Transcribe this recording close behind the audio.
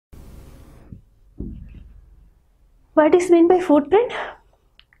What is meant by footprint?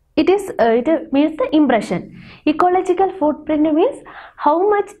 It means the impression. Ecological footprint means how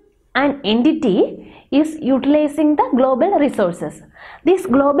much an entity is utilizing the global resources. These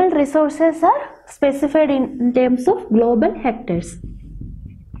global resources are specified in terms of global hectares.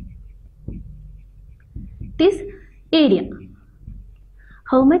 This area.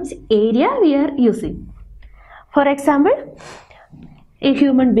 How much area we are using. For example, a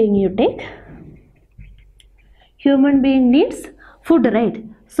human being you take. Human being needs food, right?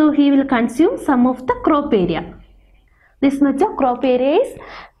 So he will consume some of the crop area. This much of crop area is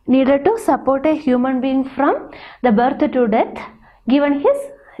needed to support a human being from the birth to death given his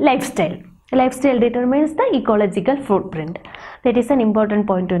lifestyle. Lifestyle determines the ecological footprint. That is an important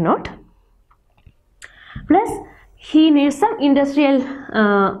point to note. Plus, he needs some industrial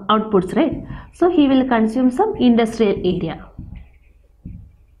outputs, right? So he will consume some industrial area.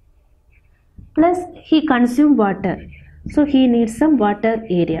 Plus, he consumes water. So he needs some water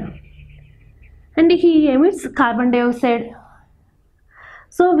area. And he emits carbon dioxide.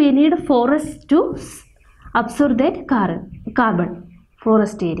 So we need forest to absorb that carbon,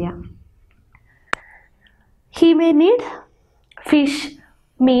 forest area. He may need fish,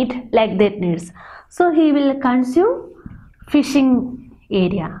 meat, like that needs. So he will consume fishing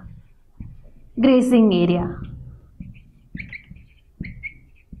area, grazing area.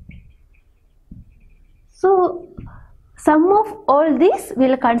 So sum of all these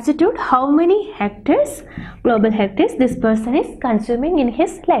will constitute how many hectares, global hectares, this person is consuming in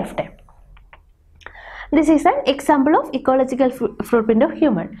his lifetime. This is an example of ecological footprint of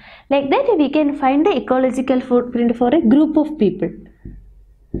human. Like that we can find the ecological footprint for a group of people.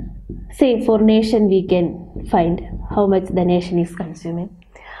 Say for nation we can find how much the nation is consuming,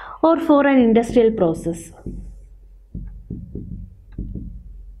 or for an industrial process.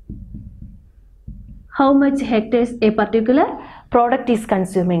 How much hectares a particular product is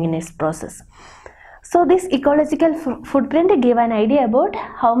consuming in its process. So this ecological footprint give an idea about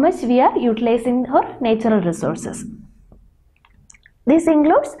how much we are utilizing our natural resources. This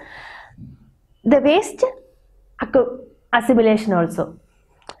includes the waste assimilation also.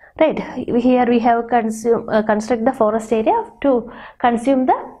 Right, here we have construct the forest area to consume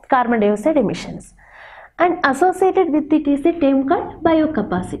the carbon dioxide emissions, and associated with it is a term called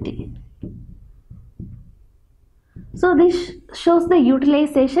biocapacity. So this shows the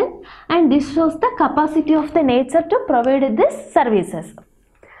utilization and this shows the capacity of the nature to provide these services.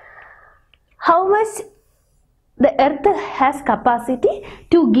 How much the earth has capacity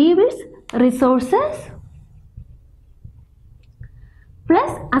to give its resources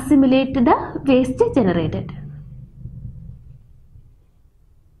plus assimilate the waste generated.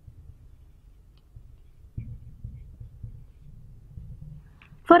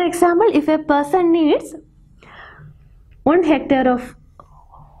 For example, if a person needs 1 hectare of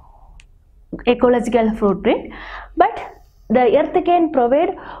ecological footprint, but the earth can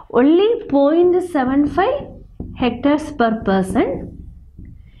provide only 0.75 hectares per person,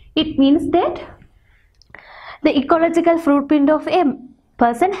 it means that the ecological footprint of a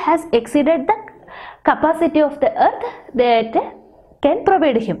person has exceeded the capacity of the earth that can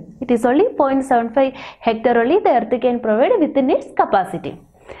provide him. It is only 0.75 hectare only the earth can provide within its capacity.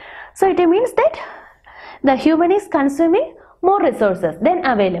 So it means that the human is consuming more resources than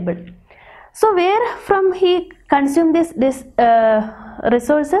available. So where from he consumed this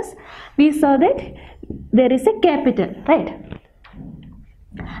resources, we saw that there is a capital, right?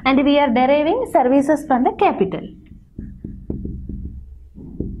 And we are deriving services from the capital.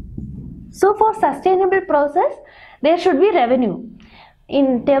 So for sustainable process, there should be revenue.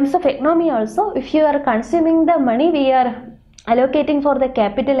 In terms of economy also, if you are consuming the money we are allocating for the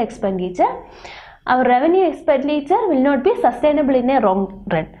capital expenditure, our revenue expenditure will not be sustainable in a long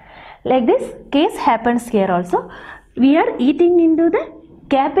run. Like this case happens here also. We are eating into the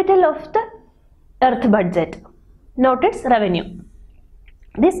capital of the earth budget, not its revenue.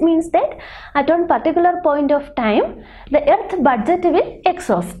 This means that at one particular point of time, the earth budget will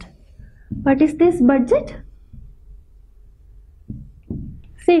exhaust. What is this budget?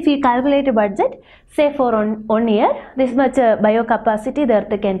 See, if we calculate a budget, say for one year, this much biocapacity the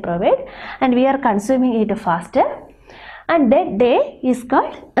earth can provide, and we are consuming it faster, and that day is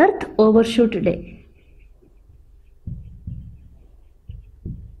called earth overshoot day.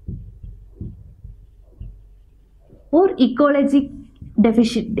 Or ecological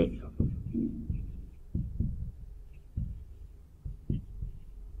deficit day.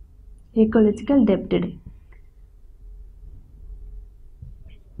 Ecological debt day.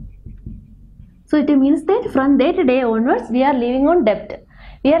 So it means that from that day onwards we are living on debt.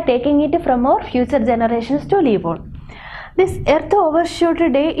 We are taking it from our future generations to live on. This Earth Overshoot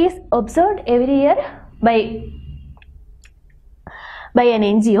Day is observed every year by an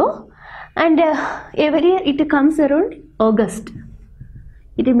NGO, and every year it comes around August.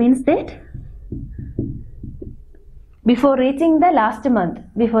 It means that before reaching the last month,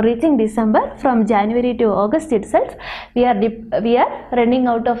 before reaching December, from January to August itself, we are running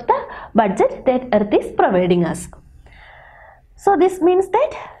out of the budget that Earth is providing us. So this means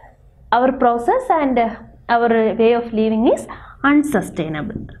that our process and our way of living is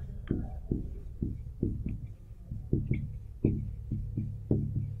unsustainable.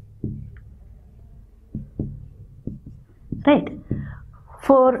 Right.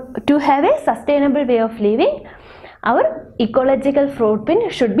 To have a sustainable way of living, our ecological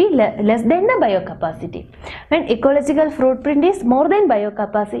footprint should be less than the biocapacity. When ecological footprint is more than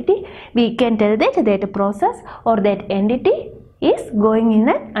biocapacity, we can tell that that process or that entity is going in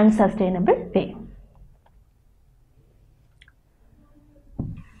an unsustainable way.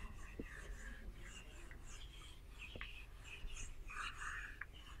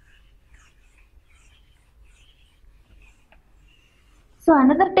 So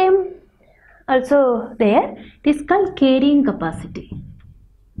another term also there, it is called carrying capacity.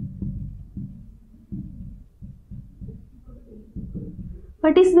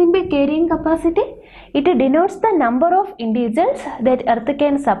 What is meant by carrying capacity? It denotes the number of individuals that Earth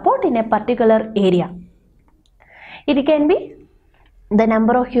can support in a particular area. It can be the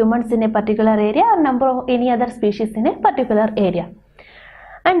number of humans in a particular area or number of any other species in a particular area.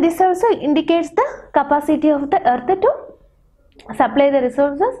 And this also indicates the capacity of the Earth to supply the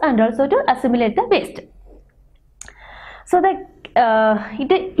resources and also to assimilate the waste. So that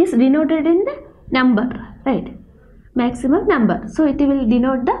it is denoted in the number, right? Maximum number. So it will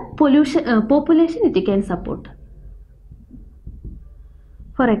denote the population it can support.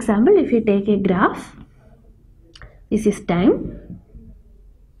 For example, if you take a graph, this is time,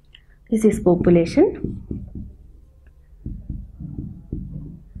 this is population.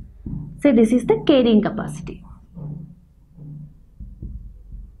 So this is the carrying capacity.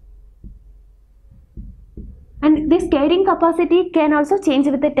 And this carrying capacity can also change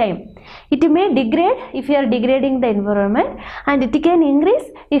with the time. It may degrade if you are degrading the environment, and it can increase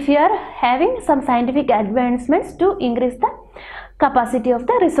if you are having some scientific advancements to increase the capacity of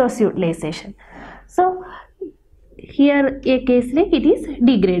the resource utilization. So here a case like it is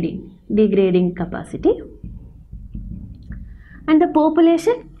degrading capacity, and the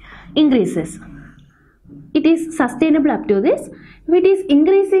population increases. It is sustainable up to this. If it is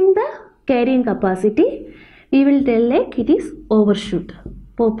increasing the carrying capacity, we will tell like it is overshoot,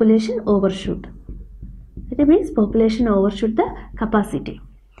 population overshoot. It means population overshoot the capacity.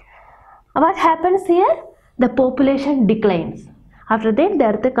 What happens here? The population declines. After that, the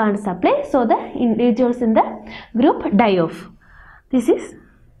Earth can't supply, so the individuals in the group die off. This is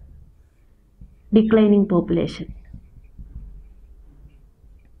declining population.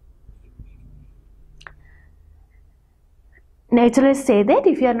 Naturalists say that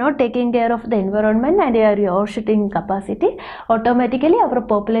if you are not taking care of the environment and you are overshooting capacity, automatically our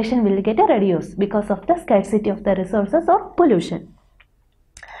population will get reduced because of the scarcity of the resources or pollution.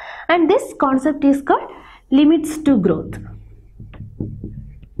 And this concept is called limits to growth.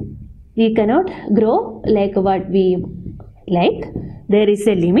 We cannot grow like what we like. There is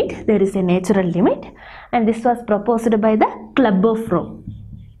a limit, there is a natural limit, and this was proposed by the Club of Rome.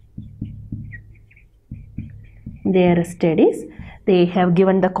 Their studies, they have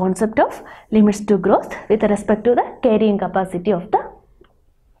given the concept of limits to growth with respect to the carrying capacity of the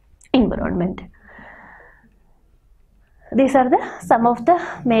environment. These are some of the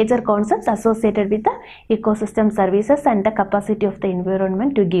major concepts associated with the ecosystem services and the capacity of the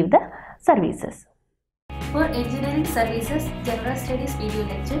environment to give the services. For engineering services general studies video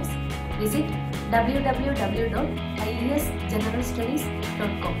lectures, visit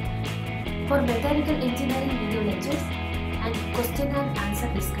www.iesgeneralstudies.com. For mechanical engineering video lectures and question and answer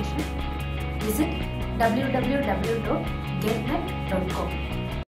discussion, visit www.getnet.com.